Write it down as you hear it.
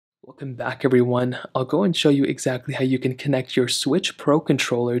Welcome back everyone. I'll go and show you exactly how you can connect your Switch Pro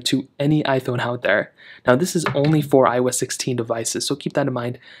controller to any iPhone out there. Now this is only for iOS 16 devices, so keep that in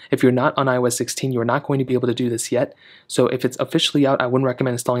mind. If you're not on iOS 16, you're not going to be able to do this yet. So if it's officially out, I wouldn't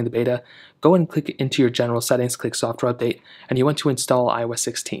recommend installing the beta. Go and click into your general settings, click software update, and you want to install iOS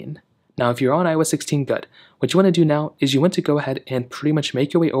 16. Now, if you're on iOS 16, good. What you want to do now is you want to go ahead and pretty much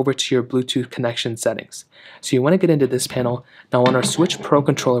make your way over to your Bluetooth connection settings. So you want to get into this panel. Now on our Switch Pro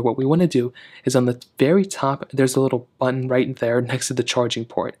controller, what we want to do is on the very top, there's a little button right there next to the charging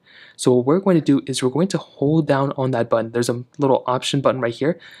port. So what we're going to do is we're going to hold down on that button. There's a little option button right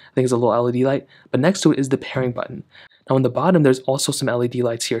here. I think it's a little LED light, but next to it is the pairing button. Now on the bottom, there's also some LED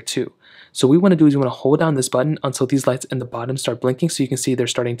lights here too. So what we want to do is we want to hold down this button until these lights in the bottom start blinking, so you can see they're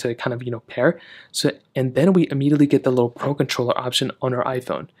starting to kind of, pair. And then we immediately get the little Pro Controller option on our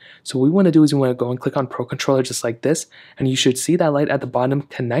iPhone. So what we want to do is we want to go and click on Pro Controller just like this, and you should see that light at the bottom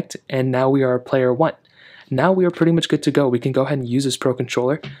connect, and now we are player 1. Now we are pretty much good to go. We can go ahead and use this Pro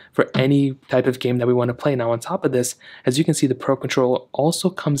Controller for any type of game that we want to play. Now on top of this, as you can see, the Pro Controller also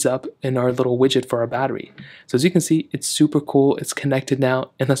comes up in our little widget for our battery. So as you can see, it's super cool, it's connected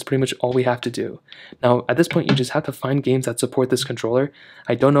now, and that's pretty much all we have to do. Now at this point, you just have to find games that support this controller.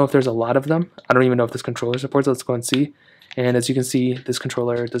 I don't know if there's a lot of them. I don't even know if this controller supports it. Let's go and see. And as you can see, this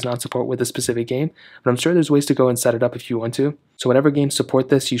controller does not support with a specific game, but I'm sure there's ways to go and set it up if you want to. So whatever games support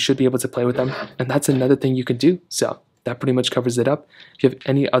this, you should be able to play with them, and that's another thing you can do. So that pretty much covers it up. If you have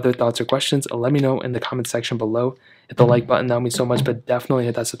any other thoughts or questions, let me know in the comment section below. Hit the like button, that would mean so much, but definitely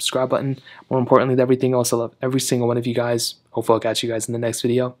hit that subscribe button. More importantly than everything else, I love every single one of you guys. Hopefully I'll catch you guys in the next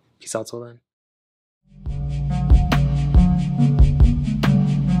video. Peace out till then.